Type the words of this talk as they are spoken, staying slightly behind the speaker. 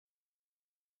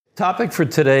Topic for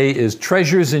today is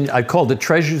I called it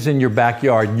treasures in your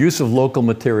backyard, use of local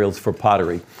materials for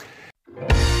pottery.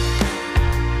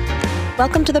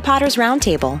 Welcome to the Potter's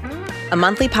Roundtable, a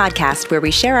monthly podcast where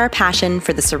we share our passion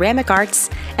for the ceramic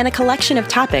arts and a collection of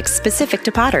topics specific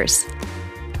to potters.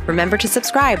 Remember to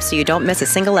subscribe so you don't miss a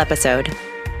single episode.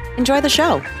 Enjoy the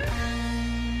show.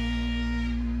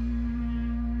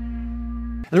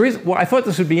 And the reason, I thought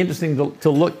this would be interesting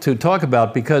to talk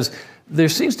about because there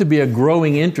seems to be a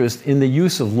growing interest in the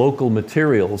use of local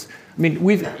materials. I mean,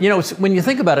 when you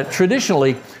think about it,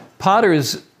 traditionally,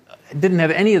 potters didn't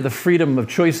have any of the freedom of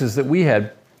choices that we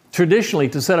had. Traditionally,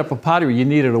 to set up a pottery, you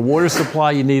needed a water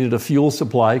supply, you needed a fuel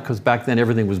supply, because back then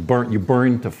everything was burnt, you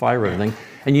burned to fire everything,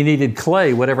 and you needed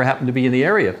clay, whatever happened to be in the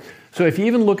area. So if you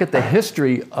even look at the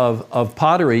history of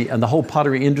pottery and the whole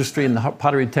pottery industry and the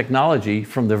pottery technology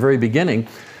from the very beginning,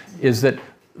 is that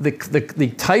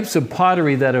the types of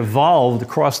pottery that evolved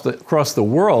across the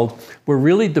world were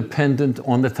really dependent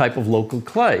on the type of local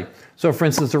clay. So for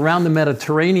instance, around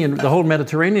the whole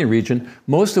Mediterranean region,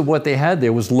 most of what they had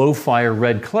there was low fire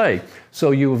red clay.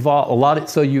 So you evolved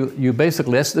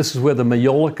basically, this is where the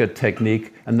Maiolica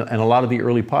technique and a lot of the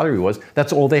early pottery was,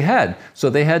 that's all they had. So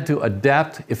they had to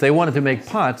adapt, if they wanted to make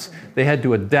pots, they had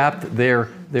to adapt their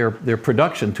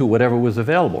production to whatever was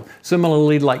available.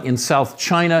 Similarly, like in South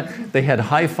China, they had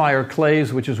high fire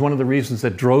clays, which is one of the reasons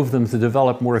that drove them to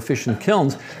develop more efficient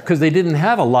kilns, because they didn't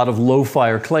have a lot of low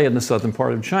fire clay in the southern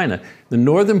part of China. The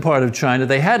northern part of China,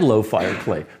 they had low fire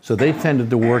clay, so they tended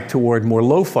to work toward more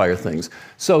low fire things.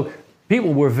 So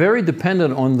people were very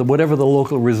dependent on whatever the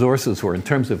local resources were in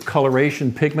terms of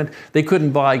coloration, pigment. They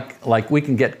couldn't buy, like we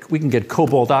can get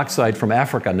cobalt oxide from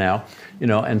Africa now,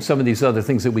 and some of these other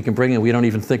things that we can bring in, we don't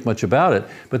even think much about it.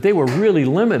 But they were really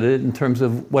limited in terms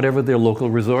of whatever their local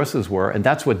resources were, and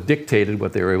that's what dictated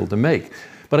what they were able to make.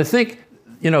 But I think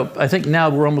now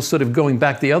we're almost sort of going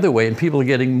back the other way, and people are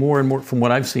getting more and more, from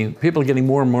what I've seen, people are getting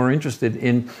more and more interested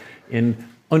in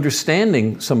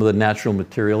understanding some of the natural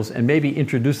materials and maybe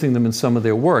introducing them in some of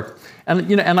their work.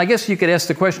 And I guess you could ask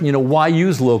the question, why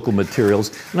use local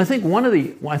materials? And I think one of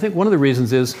the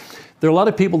reasons is there are a lot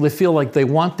of people that feel like they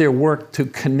want their work to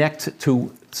connect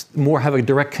to have a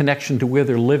direct connection to where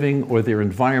they're living or their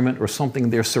environment or something,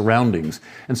 their surroundings.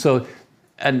 And so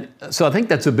I think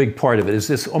that's a big part of it, is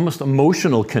this almost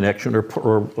emotional connection,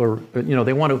 or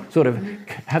they want to sort of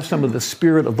have some of the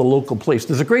spirit of the local place.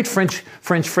 There's a great French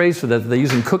phrase for that they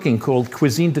use in cooking called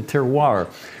cuisine de terroir,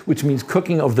 which means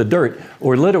cooking of the dirt,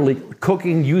 or literally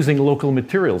cooking using local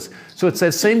materials. So it's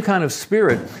that same kind of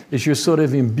spirit as you're sort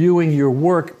of imbuing your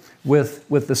work with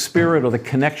the spirit or the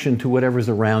connection to whatever's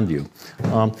around you.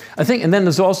 I think, and then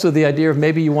there's also the idea of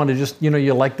maybe you want to just,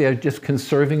 you like they're just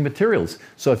conserving materials.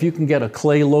 So if you can get a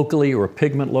clay locally or a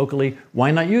pigment locally,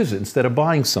 why not use it instead of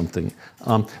buying something?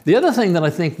 The other thing that I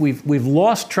think we've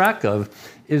lost track of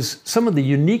is some of the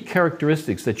unique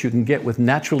characteristics that you can get with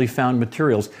naturally found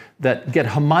materials that get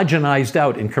homogenized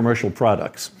out in commercial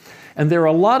products. And there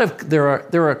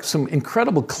are some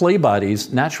incredible clay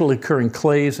bodies, naturally occurring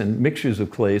clays and mixtures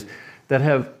of clays that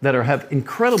have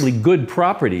incredibly good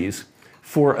properties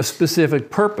for a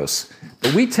specific purpose.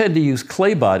 But we tend to use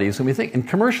clay bodies, and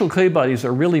commercial clay bodies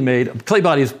are really made. Clay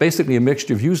body is basically a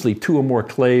mixture of usually 2 or more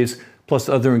clays plus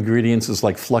other ingredients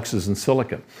like fluxes and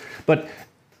silica. But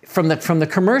from the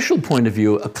commercial point of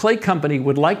view, a clay company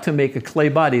would like to make a clay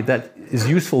body that is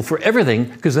useful for everything,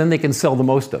 because then they can sell the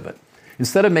most of it.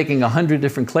 Instead of making 100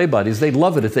 different clay bodies, they'd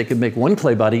love it if they could make one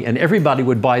clay body and everybody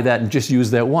would buy that and just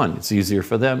use that one. It's easier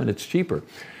for them and it's cheaper.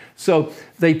 So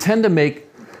they tend to make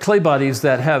clay bodies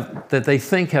that they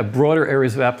think have broader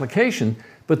areas of application,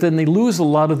 but then they lose a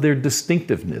lot of their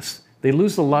distinctiveness. They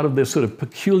lose a lot of their sort of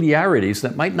peculiarities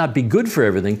that might not be good for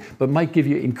everything, but might give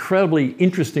you incredibly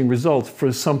interesting results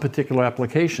for some particular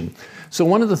application. So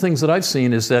one of the things that I've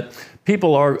seen is that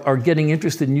people are getting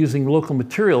interested in using local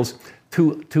materials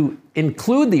to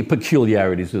include the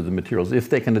peculiarities of the materials if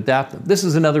they can adapt them. This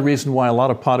is another reason why a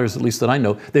lot of potters, at least that I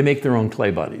know, they make their own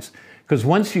clay bodies. Because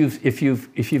once if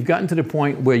you've gotten to the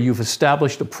point where you've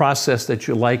established a process that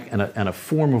you like and a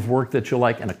form of work that you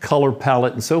like and a color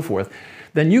palette and so forth,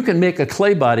 then you can make a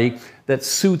clay body that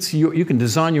suits you can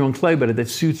design your own clay body that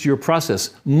suits your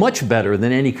process much better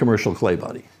than any commercial clay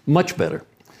body, much better.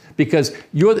 Because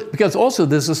also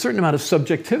there's a certain amount of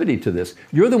subjectivity to this.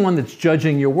 You're the one that's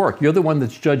judging your work. You're the one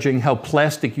that's judging how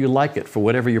plastic you like it for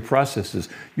whatever your process is.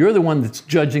 You're the one that's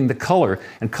judging the color,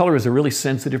 and color is a really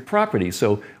sensitive property.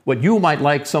 So what you might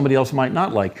like, somebody else might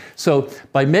not like. So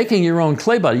by making your own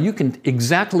clay body, you can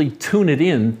exactly tune it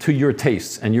in to your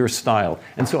tastes and your style.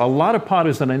 And so a lot of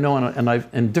potters that I know, and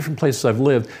in different places I've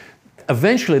lived,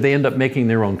 eventually they end up making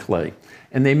their own clay.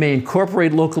 And they may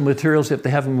incorporate local materials if they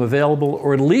have them available,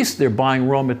 or at least they're buying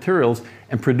raw materials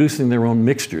and producing their own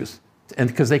mixtures. And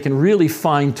because they can really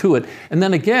fine to it. And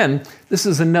then again, this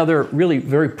is another really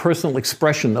very personal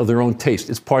expression of their own taste.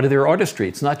 It's part of their artistry.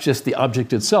 It's not just the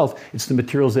object itself, it's the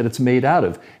materials that it's made out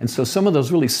of. And so some of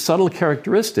those really subtle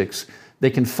characteristics, they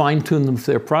can fine tune them to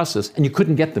their process, and you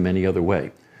couldn't get them any other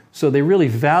way. So they really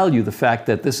value the fact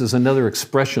that this is another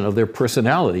expression of their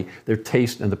personality, their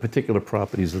taste, and the particular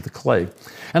properties of the clay.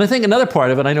 And I think another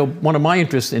part of it, I know one of my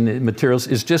interests in materials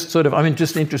is just sort of, I'm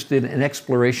just interested in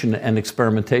exploration and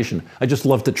experimentation. I just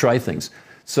love to try things.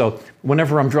 So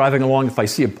whenever I'm driving along, if I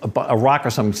see a rock or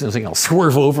something, I'll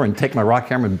swerve over and take my rock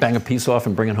hammer and bang a piece off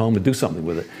and bring it home and do something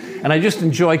with it. And I just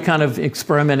enjoy kind of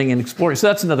experimenting and exploring. So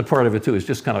that's another part of it too, is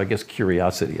just kind of, I guess,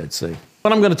 curiosity, I'd say.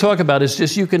 What I'm going to talk about is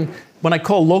just when I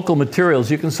call local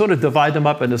materials, you can sort of divide them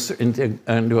up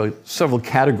into several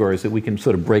categories that we can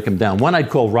sort of break them down. One I'd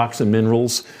call rocks and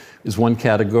minerals is one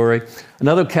category.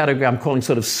 Another category I'm calling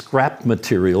sort of scrap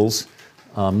materials.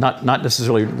 Not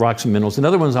necessarily rocks and minerals.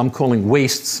 Another ones I'm calling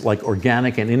wastes, like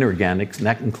organic and inorganics, and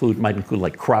that might include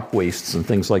like crop wastes and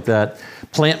things like that.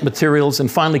 Plant materials, and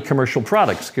finally commercial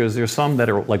products, because there's some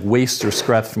that are like wastes or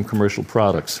scraps from commercial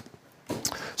products.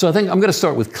 So I think I'm going to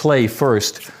start with clay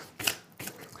first,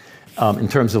 in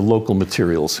terms of local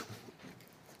materials.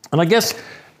 And I guess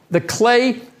the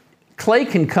clay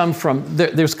can come from,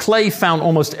 there's clay found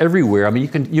almost everywhere. I mean,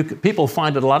 people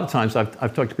find it a lot of times.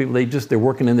 I've talked to people, they're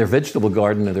working in their vegetable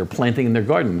garden and they're planting in their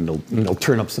garden, and they'll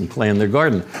turn up some clay in their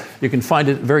garden. You can find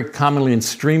it very commonly in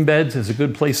stream beds is a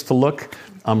good place to look.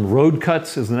 Road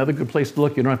cuts is another good place to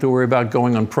look. You don't have to worry about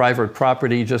going on private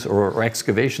property or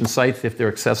excavation sites if they're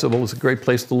accessible. It's a great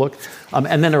place to look.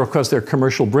 And then, of course, there are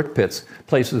commercial brick pits,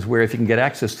 places where if you can get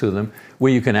access to them,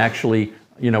 where you can actually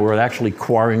we're actually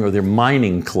quarrying or they're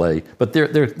mining clay. But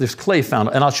there's clay found,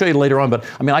 and I'll show you later on, but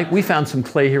I mean, we found some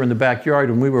clay here in the backyard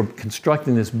when we were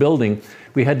constructing this building.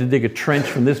 We had to dig a trench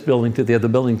from this building to the other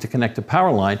building to connect a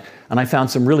power line, and I found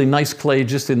some really nice clay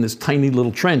just in this tiny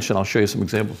little trench, and I'll show you some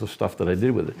examples of stuff that I did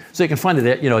with it. So you can find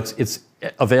it,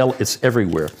 it's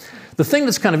everywhere. The thing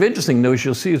that's kind of interesting, though, as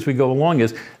you'll see as we go along,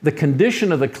 is the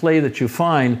condition of the clay that you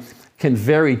find can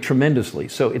vary tremendously.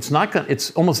 So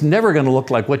it's almost never going to look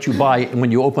like what you buy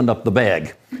when you opened up the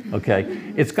bag,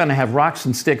 okay? It's going to have rocks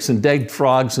and sticks and dead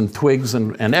frogs and twigs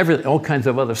and all kinds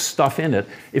of other stuff in it.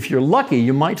 If you're lucky,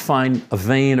 you might find a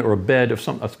vein or a bed of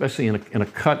something, especially in a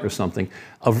cut or something,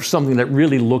 of something that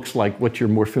really looks like what you're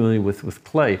more familiar with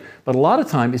clay. But a lot of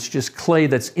time, it's just clay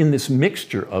that's in this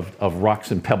mixture of rocks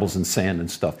and pebbles and sand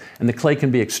and stuff. And the clay can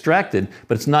be extracted,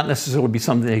 but it's not necessarily be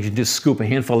something that you can just scoop a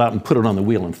handful out and put it on the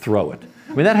wheel and throw it.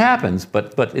 I mean, that happens,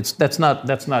 but that's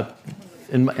not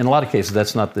in a lot of cases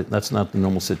that's not the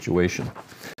normal situation.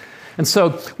 And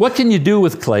so, what can you do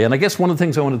with clay? And I guess one of the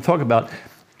things I want to talk about,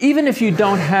 even if you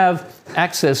don't have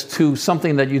access to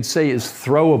something that you'd say is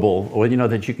throwable, or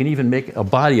that you can even make a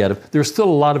body out of, there's still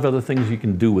a lot of other things you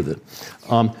can do with it.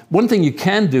 One thing you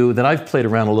can do that I've played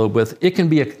around a little with, it can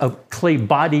be a clay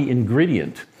body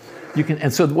ingredient.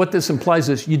 And so what this implies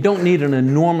is you don't need an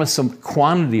enormous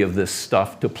quantity of this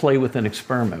stuff to play with and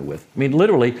experiment with. I mean,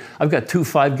 literally, I've got 2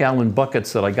 5-gallon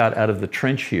buckets that I got out of the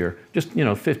trench here, just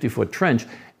 50-foot trench,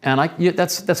 and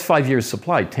that's 5 years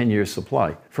supply, 10 years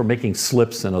supply for making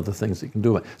slips and other things that you can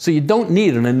do it. So you don't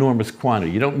need an enormous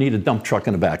quantity. You don't need a dump truck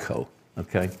and a backhoe,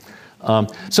 okay?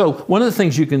 So one of the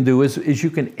things you can do is you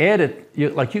can add it, you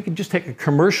can just take a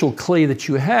commercial clay that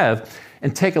you have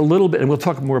and take a little bit, and we'll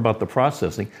talk more about the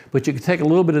processing, but you can take a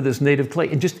little bit of this native clay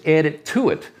and just add it to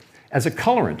it as a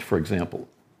colorant, for example.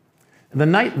 And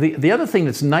the other thing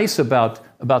that's nice about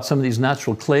some of these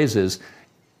natural clays is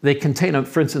they contain,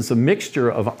 for instance, a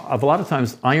mixture of a lot of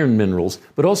times iron minerals,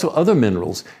 but also other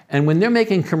minerals. And when they're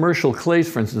making commercial clays,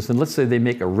 for instance, and let's say they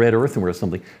make a red earthenware or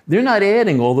something, they're not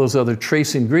adding all those other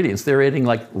trace ingredients. They're adding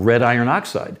like red iron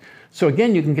oxide. So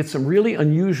again, you can get some really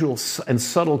unusual and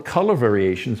subtle color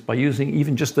variations by using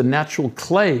even just the natural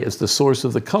clay as the source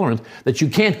of the colorant that you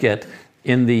can't get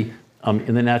in the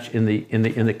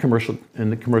commercial,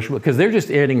 because they're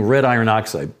just adding red iron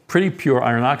oxide, pretty pure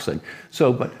iron oxide.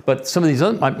 So, but some of these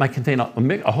other might contain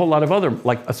a whole lot of other,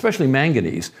 like especially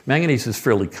manganese. Manganese is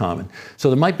fairly common. So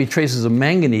there might be traces of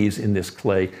manganese in this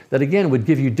clay that again would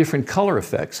give you different color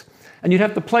effects. And you'd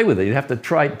have to play with it. You'd have to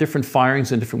try different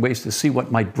firings and different ways to see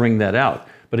what might bring that out.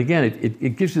 But again,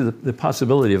 it gives you the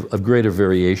possibility of greater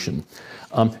variation.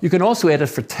 You can also add it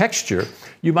for texture.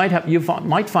 You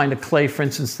might find a clay, for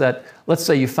instance, that, let's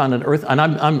say you found an earth, and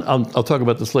I'll talk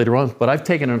about this later on, but I've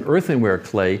taken an earthenware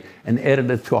clay and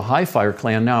added it to a high fire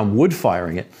clay, and now I'm wood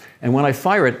firing it. And when I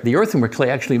fire it, the earthenware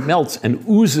clay actually melts and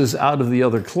oozes out of the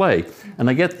other clay. And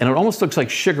it almost looks like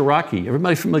shigaraki.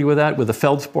 Everybody familiar with that, where the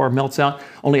feldspar melts out?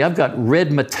 Only I've got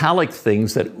red metallic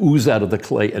things that ooze out of the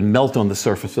clay and melt on the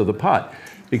surface of the pot.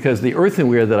 Because the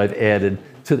earthenware that I've added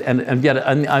to, and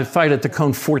I fired it to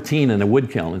cone 14 in a wood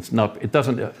kiln. It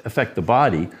doesn't affect the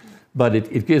body, but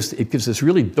it gives this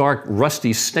really dark,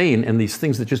 rusty stain and these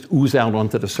things that just ooze out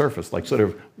onto the surface, like sort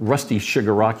of rusty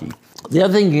shigaraki. The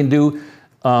other thing you can do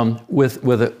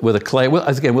with a clay, well,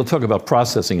 again, we'll talk about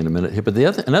processing in a minute here, but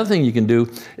another thing you can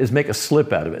do is make a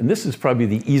slip out of it. And this is probably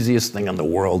the easiest thing in the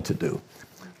world to do.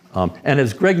 And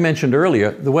as Greg mentioned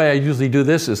earlier, the way I usually do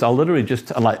this is I'll literally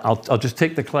I'll just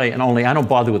take the clay, and I don't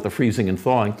bother with the freezing and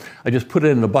thawing. I just put it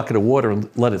in a bucket of water and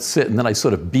let it sit, and then I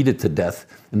sort of beat it to death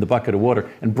in the bucket of water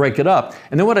and break it up.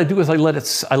 And then what I do is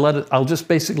I'll just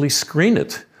basically screen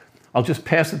it. I'll just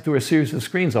pass it through a series of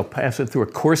screens. I'll pass it through a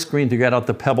coarse screen to get out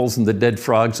the pebbles and the dead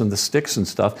frogs and the sticks and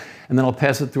stuff. And then I'll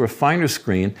pass it through a finer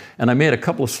screen. And I made a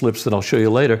couple of slips that I'll show you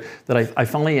later that I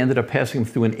finally ended up passing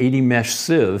through an 80 mesh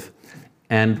sieve.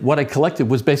 And what I collected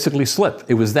was basically slip.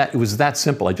 It was that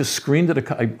simple. I just screened it.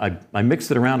 I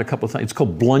mixed it around a couple of times. It's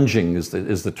called blunging is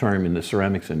the term in the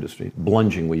ceramics industry.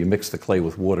 Blunging, where you mix the clay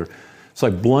with water. So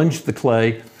I blunged the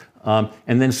clay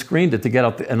and then screened it to get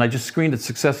out. And I just screened it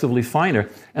successively finer.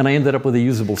 And I ended up with a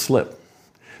usable slip.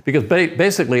 Because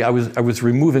basically I was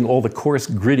removing all the coarse,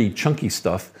 gritty, chunky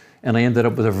stuff. And I ended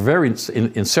up with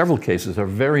in several cases, a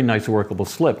very nice workable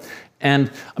slip.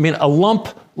 And I mean, a lump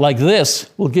like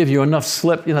this will give you enough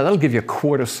slip, that'll give you a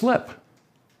quarter slip.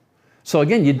 So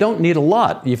again, you don't need a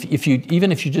lot.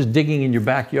 Even if you're just digging in your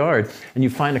backyard and you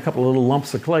find a couple of little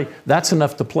lumps of clay, that's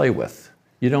enough to play with.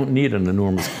 You don't need an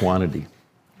enormous quantity.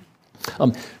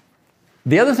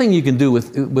 The other thing you can do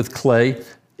with clay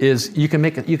is you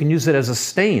can use it as a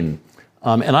stain.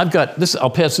 And I've got this, I'll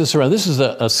pass this around. This is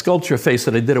a sculpture face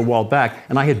that I did a while back,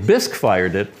 and I had bisque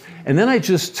fired it, and then I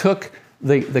just took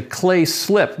the clay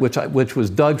slip, which was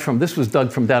dug from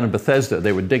down in Bethesda.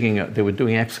 They were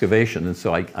doing excavation, and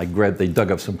so they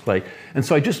dug up some clay. And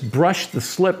so I just brushed the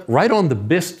slip right on the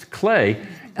bisque clay,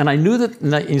 and I knew that,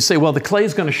 and you say, well, the clay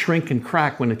is going to shrink and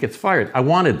crack when it gets fired. I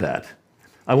wanted that.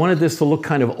 I wanted this to look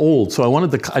kind of old, so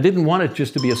I didn't want it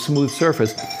just to be a smooth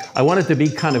surface. I wanted it to be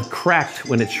kind of cracked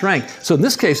when it shrank. So in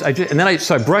this case,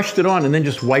 I brushed it on and then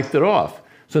just wiped it off.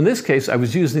 So in this case, I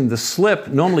was using the slip.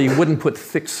 Normally, you wouldn't put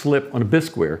thick slip on a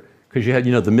bisqueware because you had,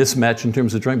 the mismatch in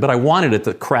terms of drying, but I wanted it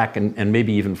to crack and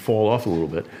maybe even fall off a little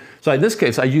bit. So in this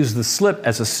case, I used the slip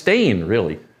as a stain,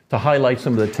 really, to highlight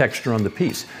some of the texture on the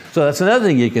piece. So that's another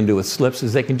thing you can do with slips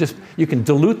is you can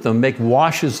dilute them, make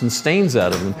washes and stains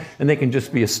out of them, and they can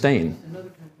just be a stain.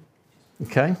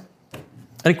 Okay?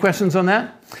 Any questions on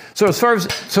that?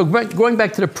 So going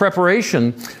back to the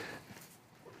preparation,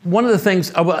 one of the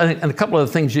things, and a couple of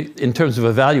the things in terms of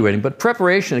evaluating, but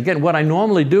preparation, again, what I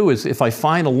normally do is if I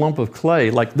find a lump of clay,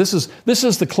 like this is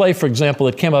the clay, for example,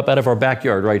 that came up out of our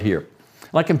backyard right here.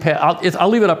 I'll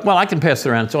leave it up. Well, I can pass it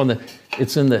around.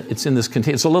 It's in this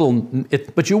container. It's a little,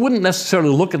 but you wouldn't necessarily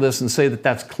look at this and say that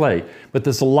that's clay. But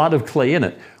there's a lot of clay in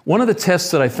it. One of the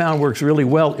tests that I found works really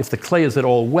well if the clay is at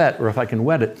all wet, or if I can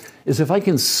wet it, is if I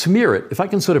can smear it. If I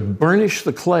can sort of burnish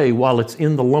the clay while it's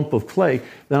in the lump of clay,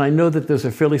 then I know that there's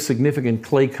a fairly significant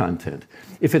clay content.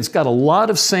 If it's got a lot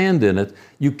of sand in it,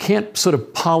 you can't sort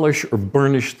of polish or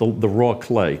burnish the raw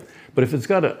clay. But if it's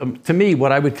got to me,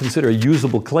 what I would consider a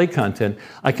usable clay content,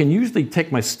 I can usually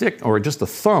take my stick or just a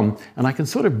thumb and I can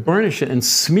sort of burnish it and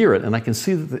smear it. And I can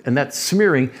see and that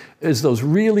smearing is those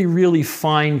really, really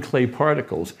fine clay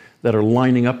particles that are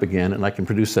lining up again, and I can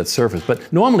produce that surface.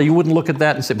 But normally you wouldn't look at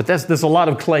that and say, but there's a lot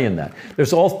of clay in that. There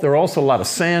are also a lot of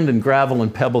sand and gravel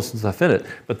and pebbles and stuff in it,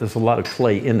 but there's a lot of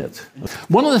clay in it.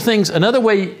 One of the things, another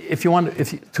way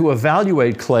to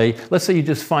evaluate clay, let's say you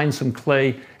just find some clay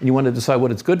and you want to decide what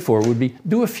it's good for, would be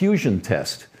do a fusion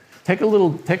test. Take a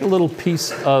little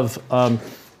piece of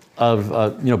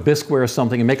bisqueware or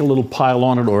something and make a little pile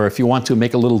on it, or if you want to,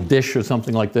 make a little dish or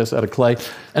something like this out of clay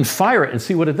and fire it and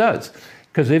see what it does.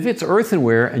 Because if it's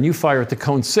earthenware and you fire it to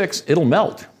cone 6, it'll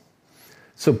melt.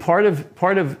 So part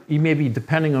of you maybe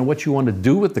depending on what you want to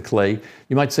do with the clay,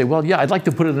 you might say, well, yeah, I'd like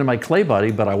to put it in my clay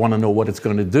body, but I want to know what it's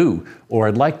going to do. Or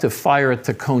I'd like to fire it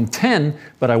to cone 10,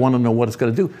 but I want to know what it's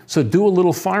going to do. So do a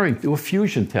little firing, do a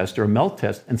fusion test or a melt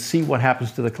test and see what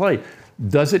happens to the clay.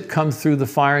 Does it come through the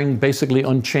firing basically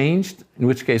unchanged? In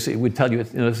which case it would tell you,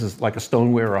 this is like a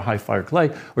stoneware or a high fire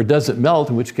clay. Or does it melt?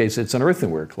 In which case it's an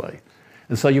earthenware clay.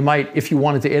 And so you might, if you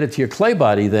wanted to add it to your clay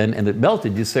body then, and it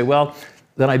melted, you'd say, well,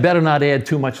 then I better not add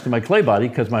too much to my clay body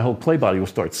because my whole clay body will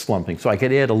start slumping. So I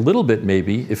could add a little bit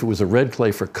maybe if it was a red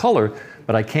clay for color,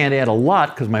 but I can't add a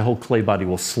lot because my whole clay body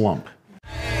will slump.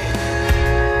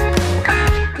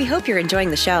 We hope you're enjoying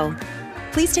the show.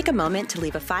 Please take a moment to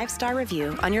leave a 5-star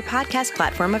review on your podcast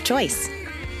platform of choice.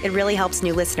 It really helps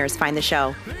new listeners find the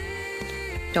show.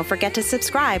 Don't forget to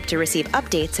subscribe to receive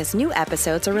updates as new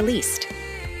episodes are released.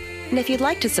 And if you'd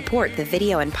like to support the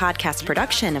video and podcast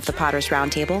production of the Potter's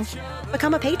Roundtable,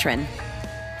 become a patron.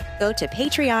 Go to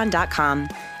patreon.com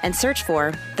and search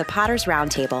for the Potter's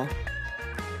Roundtable.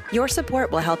 Your support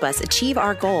will help us achieve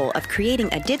our goal of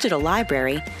creating a digital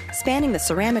library spanning the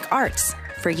ceramic arts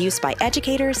for use by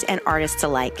educators and artists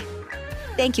alike.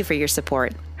 Thank you for your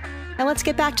support. Now let's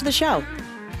get back to the show.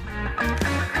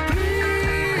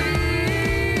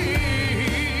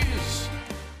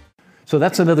 So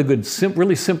that's another good,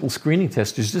 really simple screening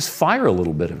test, is just fire a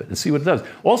little bit of it and see what it does.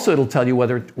 Also, it'll tell you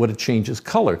whether it changes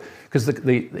color. Because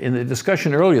in the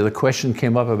discussion earlier, the question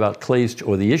came up about clays,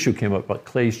 or the issue came up about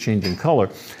clays changing color.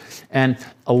 And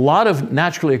a lot of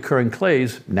naturally occurring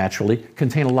clays, naturally,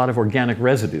 contain a lot of organic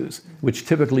residues, which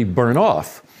typically burn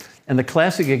off. And the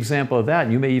classic example of that,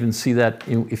 and you may even see that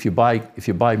if you buy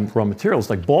raw materials,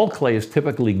 like ball clay is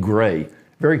typically gray,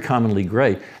 very commonly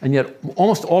gray, and yet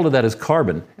almost all of that is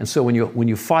carbon. And so when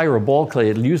you fire a ball clay,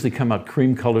 it'll usually come out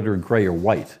cream-colored or gray or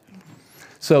white.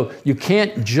 So you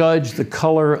can't judge the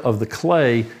color of the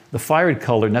clay, the fired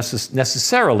color,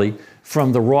 necessarily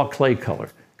from the raw clay color,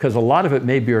 because a lot of it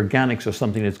may be organics or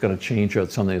something that's going to change or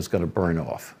something that's going to burn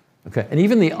off. Okay? And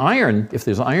even the iron, if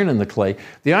there's iron in the clay,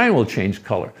 the iron will change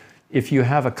color. If you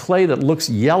have a clay that looks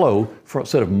yellow, for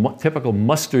sort of typical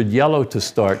mustard yellow to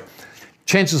start,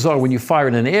 chances are when you fire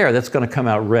it in air, that's going to come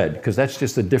out red, because that's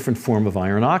just a different form of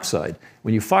iron oxide.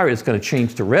 When you fire it, it's going to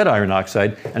change to red iron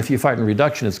oxide, and if you fire it in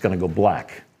reduction, it's going to go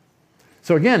black.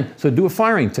 So again, do a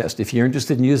firing test. If you're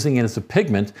interested in using it as a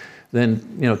pigment, then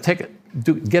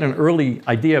get an early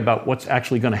idea about what's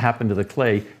actually going to happen to the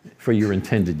clay for your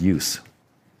intended use.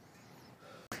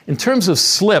 In terms of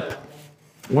slip,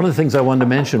 one of the things I wanted to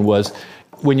mention was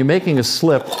when you're making a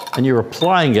slip and you're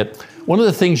applying it, one of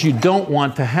the things you don't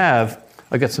want to have,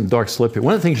 I got some dark slip here.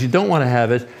 One of the things you don't want to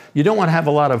have is you don't want to have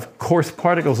a lot of coarse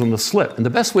particles in the slip. And the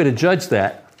best way to judge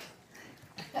that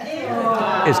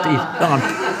is to eat,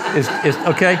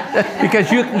 okay? Because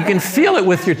you can feel it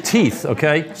with your teeth,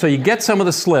 okay? So you get some of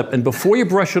the slip, and before you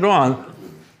brush it on,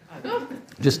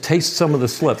 just taste some of the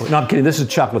slip. No, I'm kidding. This is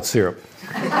chocolate syrup.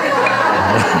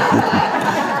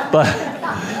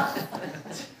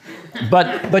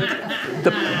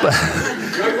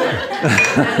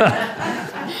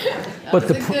 But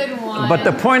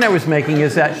the point I was making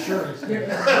is that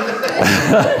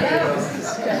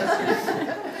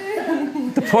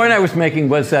the point I was making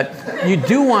was that you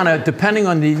do want to, depending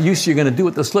on the use you're going to do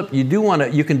with the slip, you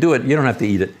can do it. You don't have to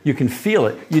eat it. You can feel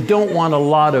it. You don't want a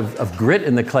lot of grit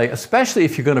in the clay, especially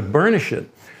if you're going to burnish it,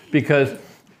 because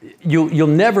you'll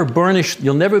never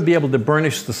be able to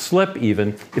burnish the slip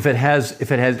even if it has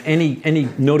any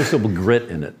noticeable grit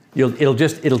in it. You'll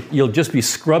just be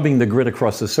scrubbing the grit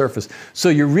across the surface. So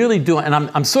you're really doing, and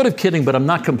I'm sort of kidding, but I'm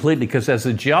not completely, because as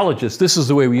a geologist, this is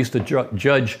the way we used to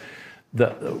judge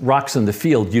the rocks in the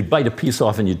field. You'd bite a piece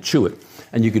off and you'd chew it,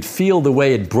 and you could feel the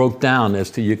way it broke down as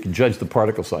to you could judge the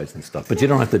particle size and stuff. But you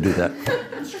don't have to do that,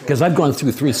 because I've gone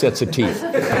through 3 sets of teeth.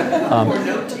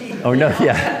 Or no,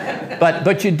 yeah.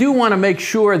 But you do want to make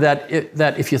sure that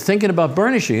if you're thinking about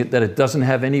burnishing it, that it doesn't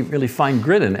have any really fine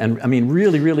grit in it. And I mean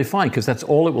really, really fine, because that's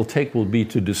all it will take will be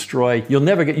to destroy.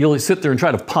 You'll sit there and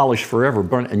try to polish forever,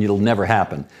 burn it, and it'll never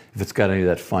happen if it's got any of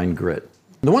that fine grit.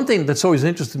 The one thing that's always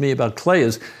interested me about clay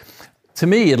is, to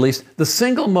me at least, the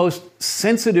single most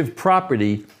sensitive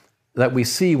property that we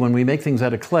see when we make things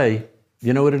out of clay,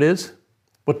 you know what it is?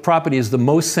 What property is the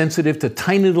most sensitive to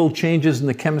tiny little changes in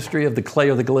the chemistry of the clay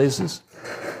or the glazes?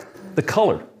 The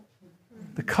color.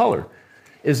 The color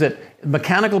is that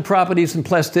mechanical properties and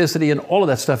plasticity and all of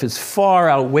that stuff is far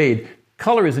outweighed.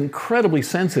 Color is incredibly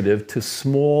sensitive to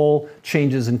small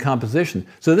changes in composition.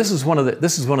 So this is one of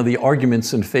the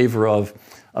arguments in favor of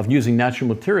using natural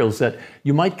materials, that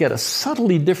you might get a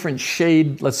subtly different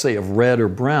shade, let's say, of red or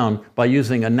brown by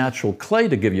using a natural clay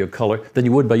to give you a color than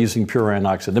you would by using pure iron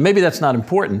oxide. And maybe that's not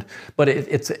important, but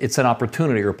it's an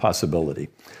opportunity or a possibility.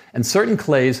 And certain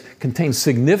clays contain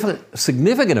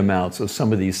significant amounts of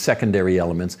some of these secondary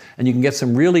elements, and you can get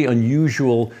some really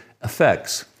unusual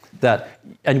effects.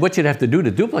 And what you'd have to do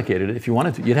to duplicate it, if you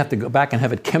wanted to, you'd have to go back and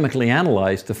have it chemically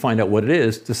analyzed to find out what it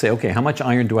is, to say, okay, how much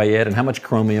iron do I add, and how much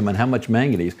chromium, and how much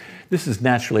manganese? This is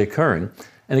naturally occurring.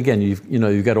 And again,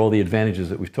 you've got all the advantages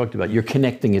that we've talked about. You're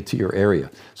connecting it to your area.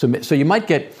 So you might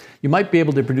be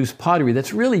able to produce pottery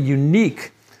that's really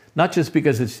unique, not just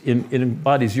because it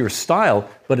embodies your style,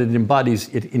 but it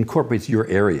incorporates your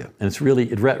area, and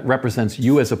it represents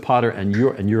you as a potter and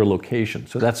your location.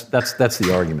 So that's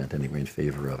the argument anyway in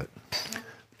favor of it.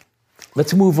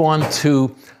 Let's move on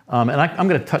to, and I'm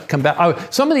going to come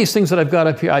back. Some of these things that I've got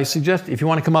up here, I suggest if you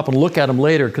want to come up and look at them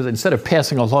later, because instead of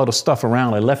passing a lot of stuff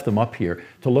around, I left them up here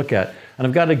to look at. And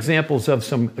I've got examples of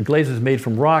some glazes made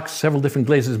from rocks, several different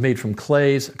glazes made from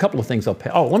clays, a couple of things I'll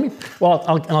pass.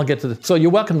 I'll get to this. So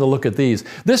you're welcome to look at these.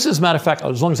 This is, matter of fact,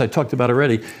 as long as I talked about it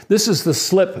already, this is the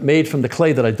slip made from the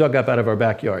clay that I dug up out of our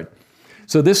backyard.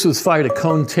 So this was fired at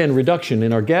cone 10 reduction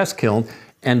in our gas kiln.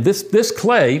 And this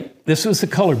clay, this was the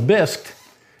color bisque,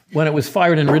 when it was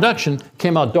fired in reduction,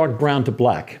 came out dark brown to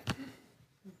black.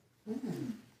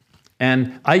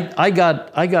 And I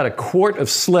got a quart of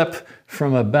slip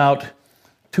from about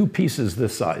 2 pieces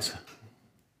this size.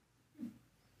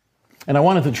 And I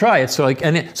wanted to try it, so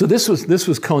this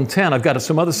was cone 10. I've got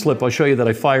some other slip I'll show you that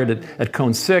I fired at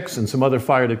cone 6 and some other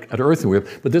fired at earthenware,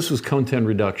 but this was cone 10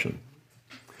 reduction.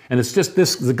 And it's just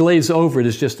the glaze over it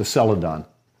is just a celadon.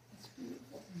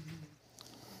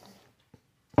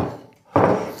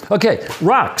 Okay,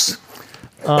 rocks.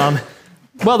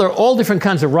 Well, there are all different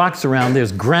kinds of rocks around.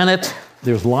 There's granite,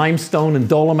 there's limestone and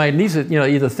dolomite, and these are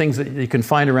either things that you can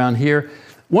find around here.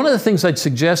 One of the things I'd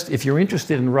suggest, if you're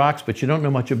interested in rocks but you don't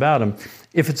know much about them,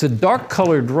 if it's a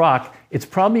dark-colored rock, it's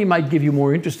probably might give you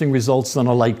more interesting results than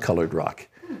a light-colored rock.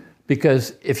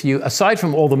 Because aside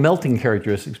from all the melting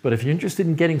characteristics, but if you're interested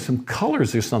in getting some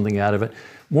colors or something out of it,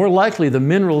 more likely the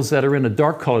minerals that are in a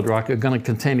dark-colored rock are going to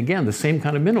contain, again, the same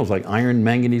kind of minerals like iron,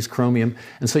 manganese, chromium.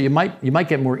 And so you might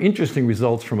get more interesting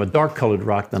results from a dark-colored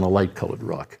rock than a light-colored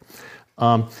rock.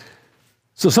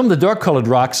 So some of the dark-colored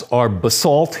rocks are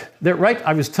basalt.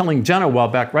 I was telling Jenna a while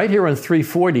back, right here on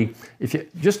 340,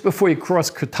 just before you cross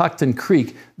Catoctin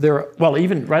Creek,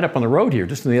 even right up on the road here,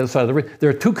 just on the other side of the road, there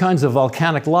are 2 kinds of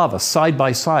volcanic lava side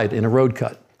by side in a road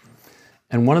cut.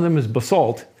 And one of them is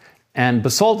basalt. And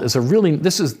basalt is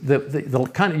this is the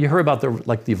kind of, you heard about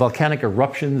the volcanic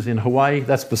eruptions in Hawaii,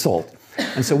 that's basalt.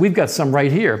 And so we've got some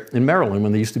right here in Maryland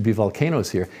when there used to be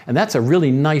volcanoes here. And that's a really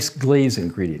nice glaze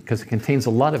ingredient because it contains a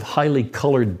lot of highly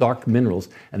colored dark minerals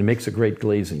and it makes a great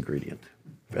glaze ingredient,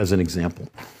 as an example.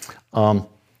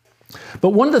 But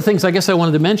one of the things I guess I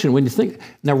wanted to mention, when you think,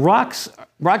 now rocks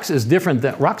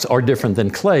are different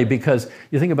than clay because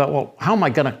you think about, well, how am I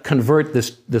going to convert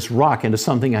this rock into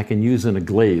something I can use in a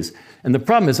glaze? And the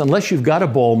problem is, unless you've got a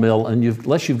ball mill and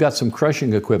unless you've got some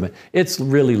crushing equipment, it's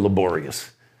really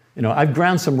laborious. I've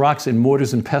ground some rocks in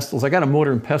mortars and pestles. I got a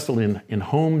mortar and pestle in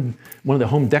one of the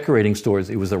home decorating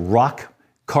stores. It was a rock,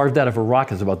 carved out of a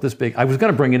rock. It's about this big. I was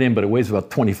going to bring it in, but it weighs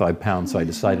about 25 pounds, so I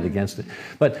decided against it.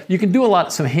 But you can do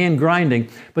some hand grinding,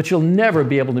 but you'll never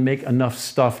be able to make enough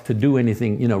stuff to do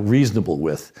anything, reasonable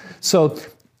with. So,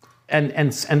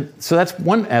 and so that's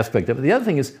one aspect of it. The other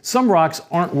thing is some rocks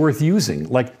aren't worth using.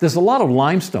 Like there's a lot of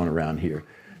limestone around here,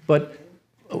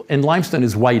 and limestone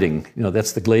is whiting,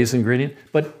 that's the glaze ingredient.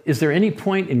 But is there any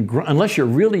point unless you're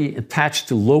really attached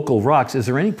to local rocks, is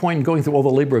there any point in going through all the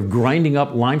labor of grinding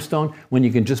up limestone when you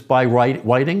can just buy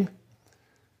whiting?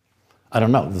 I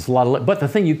don't know. There's a lot of, but the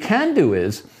thing you can do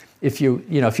is, if you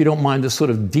don't mind this sort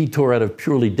of detour out of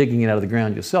purely digging it out of the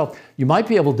ground yourself, you might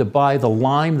be able to buy the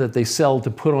lime that they sell to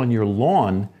put on your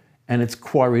lawn, and it's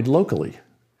quarried locally,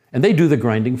 and they do the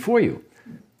grinding for you.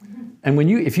 And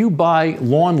if you buy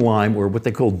lawn lime, or what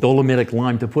they call dolomitic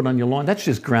lime to put on your lawn, that's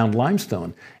just ground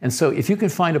limestone. And so if you can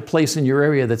find a place in your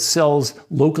area that sells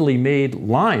locally made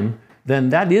lime, then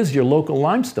that is your local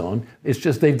limestone. It's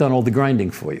just they've done all the grinding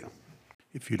for you.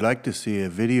 If you'd like to see a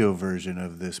video version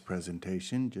of this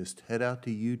presentation, just head out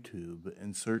to YouTube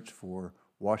and search for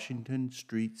Washington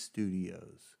Street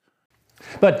Studios.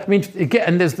 But I mean,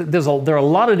 again, there are a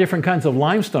lot of different kinds of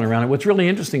limestone around it. What's really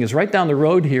interesting is right down the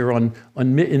road here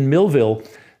in Millville,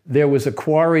 there was a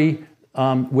quarry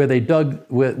where they dug,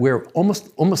 where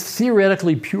almost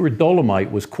theoretically pure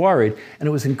dolomite was quarried, and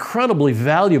it was incredibly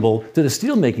valuable to the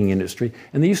steelmaking industry.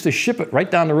 And they used to ship it right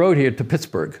down the road here to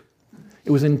Pittsburgh. It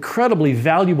was incredibly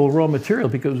valuable raw material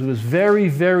because it was very,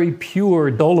 very pure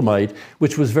dolomite,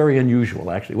 which was very unusual,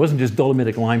 actually. It wasn't just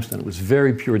dolomitic limestone, it was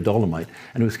very pure dolomite,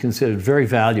 and it was considered very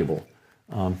valuable.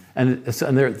 But there's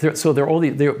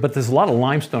a lot of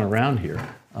limestone around here,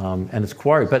 and it's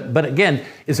quarried. But again,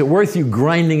 is it worth you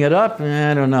grinding it up?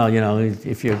 I don't know,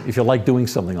 if you like doing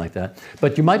something like that.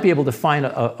 But you might be able to find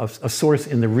a source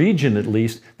in the region, at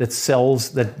least,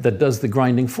 that does the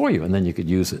grinding for you, and then you could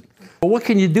use it. But what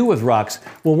can you do with rocks?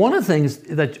 Well, one of the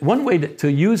things one way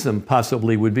to use them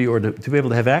possibly would be, or to be able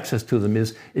to have access to them,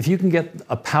 is if you can get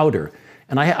a powder.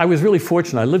 And I was really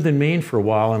fortunate. I lived in Maine for a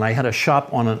while, and I had a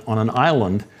shop on an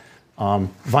island,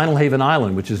 Vinyl Haven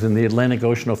Island, which is in the Atlantic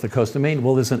Ocean off the coast of Maine.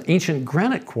 Well, there's an ancient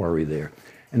granite quarry there.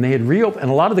 And they had reopened, and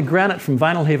a lot of the granite from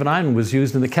Vinyl Haven Island was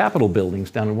used in the Capitol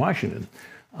buildings down in Washington.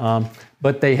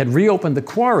 But they had reopened the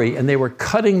quarry, and they were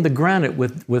cutting the granite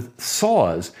with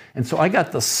saws. And so I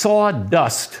got the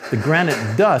sawdust, the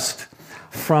granite dust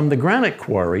from the granite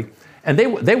quarry, and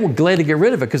they were glad to get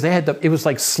rid of it because it was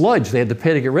like sludge. They had to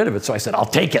pay to get rid of it. So I said, I'll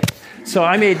take it. So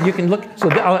you can look, so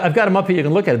I've got them up here, you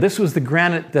can look at it. This was the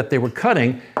granite that they were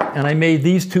cutting, and I made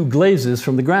these two glazes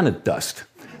from the granite dust.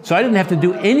 So I didn't have to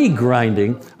do any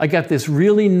grinding. I got this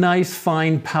really nice,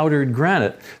 fine powdered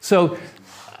granite. So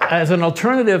as an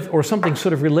alternative or something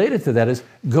sort of related to that is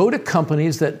go to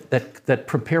companies that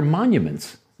prepare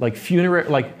monuments, like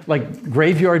like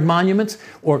graveyard monuments,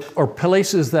 or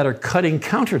places that are cutting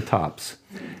countertops,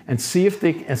 and see if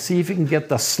you can get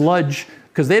the sludge,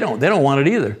 because they don't want it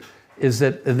either. Is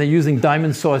that they're using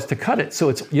diamond saws to cut it, so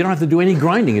you don't have to do any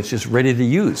grinding. It's just ready to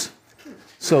use.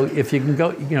 So if you can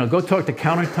go talk to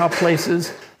countertop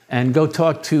places, and go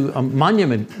talk to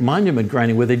monument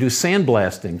grinding where they do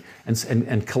sandblasting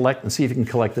and collect and see if you can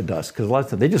collect the dust, because a lot of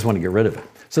times they just want to get rid of it.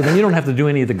 So then you don't have to do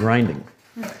any of the grinding.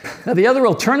 Now the other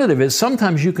alternative is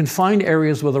sometimes you can find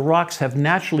areas where the rocks have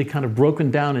naturally kind of broken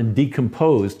down and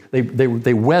decomposed.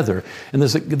 They weather. And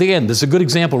there's a good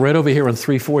example right over here on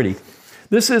 340.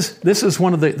 This is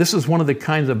one of the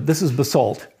kinds of, this is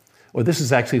basalt. Or this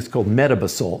is actually, it's called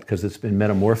metabasalt because it's been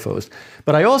metamorphosed.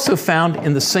 But I also found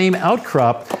in the same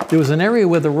outcrop, there was an area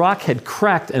where the rock had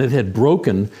cracked and it had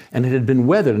broken and it had been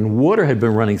weathered and water had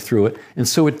been running through it. And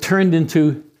so it turned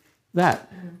into that.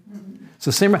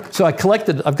 So I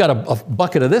collected, I've got a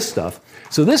bucket of this stuff.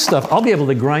 So this stuff, I'll be able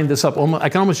to grind this up. I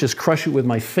can almost just crush it with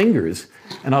my fingers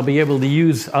and I'll be able to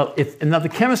use, and now the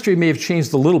chemistry may have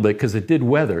changed a little bit because it did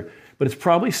weather, but it's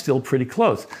probably still pretty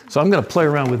close. So I'm going to play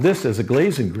around with this as a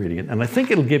glaze ingredient, and I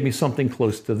think it'll give me something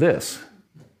close to this.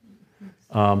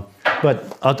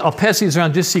 But I'll pass these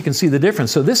around just so you can see the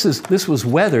difference. So this was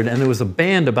weathered, and there was a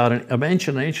band about an inch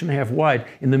and a half wide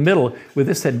in the middle where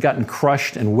this had gotten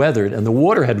crushed and weathered, and the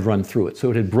water had run through it,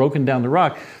 so it had broken down the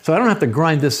rock. So I don't have to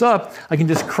grind this up. I can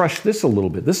just crush this a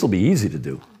little bit. This will be easy to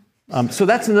do. So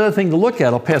that's another thing to look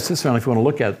at. I'll pass this around if you want to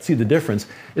look at it, see the difference,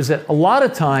 is that a lot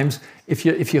of times, if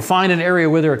you find an area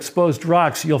where there are exposed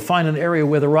rocks, you'll find an area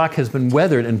where the rock has been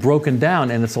weathered and broken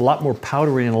down, and it's a lot more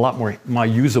powdery and a lot more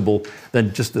usable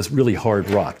than just this really hard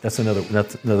rock. That's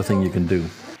another thing you can do.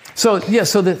 So yeah,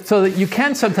 so that you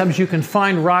can sometimes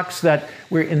find rocks that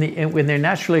when they're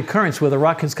naturally occurrence where the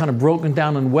rock has kind of broken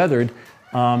down and weathered.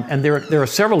 And there are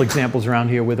several examples around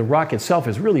here where the rock itself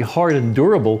is really hard and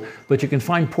durable, but you can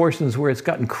find portions where it's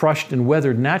gotten crushed and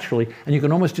weathered naturally, and you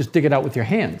can almost just dig it out with your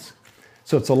hands.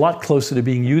 So it's a lot closer to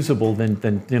being usable than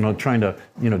trying to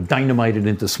dynamite it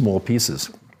into small pieces.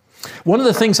 One of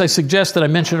the things I suggest that I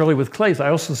mentioned earlier with clays, I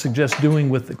also suggest doing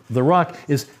with the rock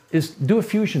is do a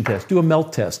fusion test, do a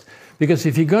melt test, because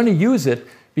if you're going to use it,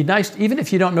 be nice, even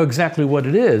if you don't know exactly what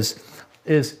it is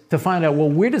to find out, well,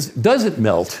 where does it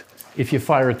melt if you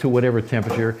fire it to whatever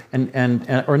temperature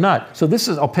and or not. So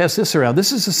I'll pass this around.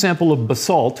 This is a sample of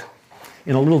basalt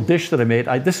in a little dish that I made.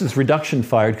 This is reduction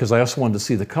fired because I also wanted to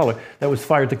see the color. That was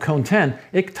fired to cone 10.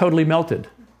 It totally melted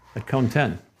at cone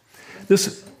 10.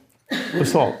 This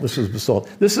was basalt.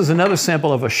 This is another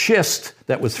sample of a schist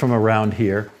that was from around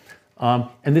here.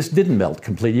 And this didn't melt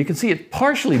completely. You can see it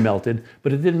partially melted,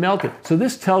 but it didn't melt it. So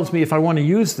this tells me if I want to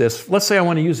use this, let's say I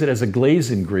want to use it as a glaze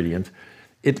ingredient,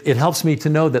 it helps me to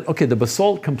know that, okay, the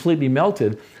basalt completely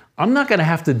melted. I'm not going to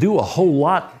have to do a whole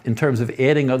lot in terms of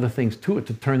adding other things to it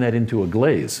to turn that into a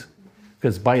glaze,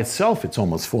 because by itself it's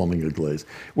almost forming a glaze.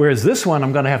 Whereas this one,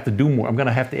 I'm going to have to do more. I'm going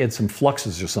to have to add some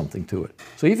fluxes or something to it.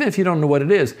 So even if you don't know what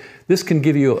it is, this can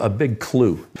give you a big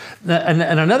clue. And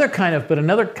another kind of,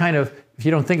 if you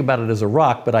don't think about it as a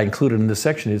rock, but I included in this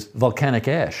section, is volcanic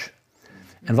ash.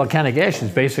 And volcanic ash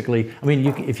is basically, I mean,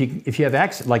 if you have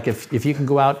access, like if you can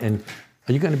go out and,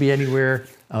 are you going to be anywhere,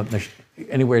 like if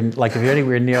you're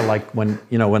anywhere near, like when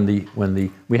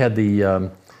we had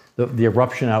the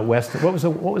eruption out west. What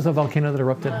was the volcano that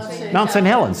erupted? Mount St.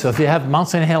 Helens. So if you have Mount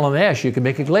St. Helens ash, you can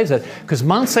make a glaze out, because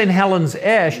Mount St. Helens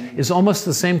ash is almost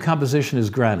the same composition as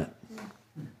granite.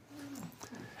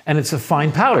 And it's a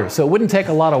fine powder, so it wouldn't take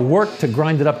a lot of work to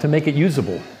grind it up to make it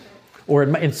usable. Or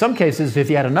in some cases, if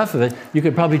you had enough of it, you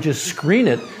could probably just screen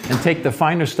it and take the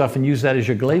finer stuff and use that as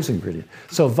your glaze ingredient.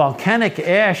 So volcanic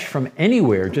ash from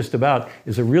anywhere, just about,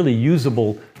 is a really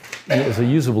usable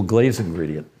glaze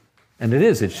ingredient. And it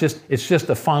is. It's just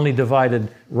a finely divided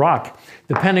rock.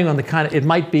 Depending on the kind of, it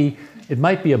might be a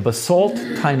basalt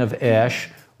kind of ash,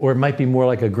 or it might be more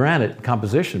like a granite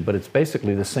composition, but it's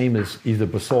basically the same as either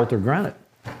basalt or granite.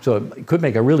 So it could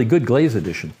make a really good glaze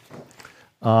addition.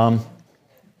 I'm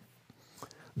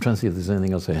trying to see if there's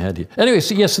anything else I had here. Anyway,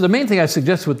 so the main thing I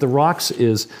suggest with the rocks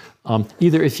is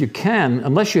either, if you can,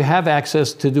 unless you have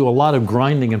access to do a lot of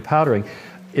grinding and powdering,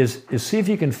 is see if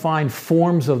you can find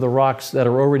forms of the rocks that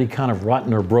are already kind of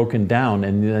rotten or broken down,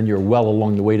 and then you're well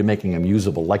along the way to making them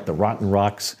usable, like the rotten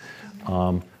rocks.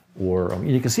 Or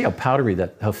you can see how powdery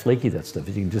how flaky that stuff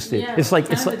is. You can just see it's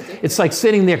like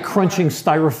sitting there crunching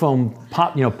styrofoam,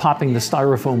 popping the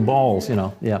styrofoam balls.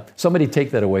 Yeah. Somebody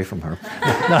take that away from her.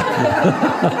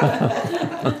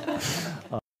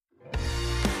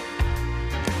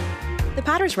 The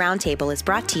Potter's Roundtable is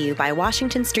brought to you by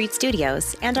Washington Street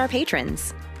Studios and our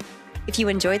patrons. If you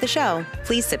enjoy the show,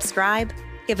 please subscribe,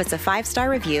 give us a 5-star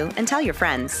review, and tell your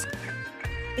friends.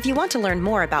 If you want to learn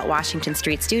more about Washington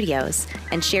Street Studios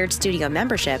and shared studio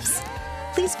memberships,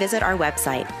 please visit our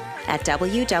website at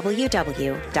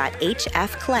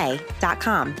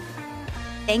www.hfclay.com.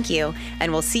 Thank you,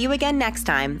 and we'll see you again next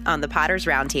time on the Potter's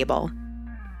Roundtable.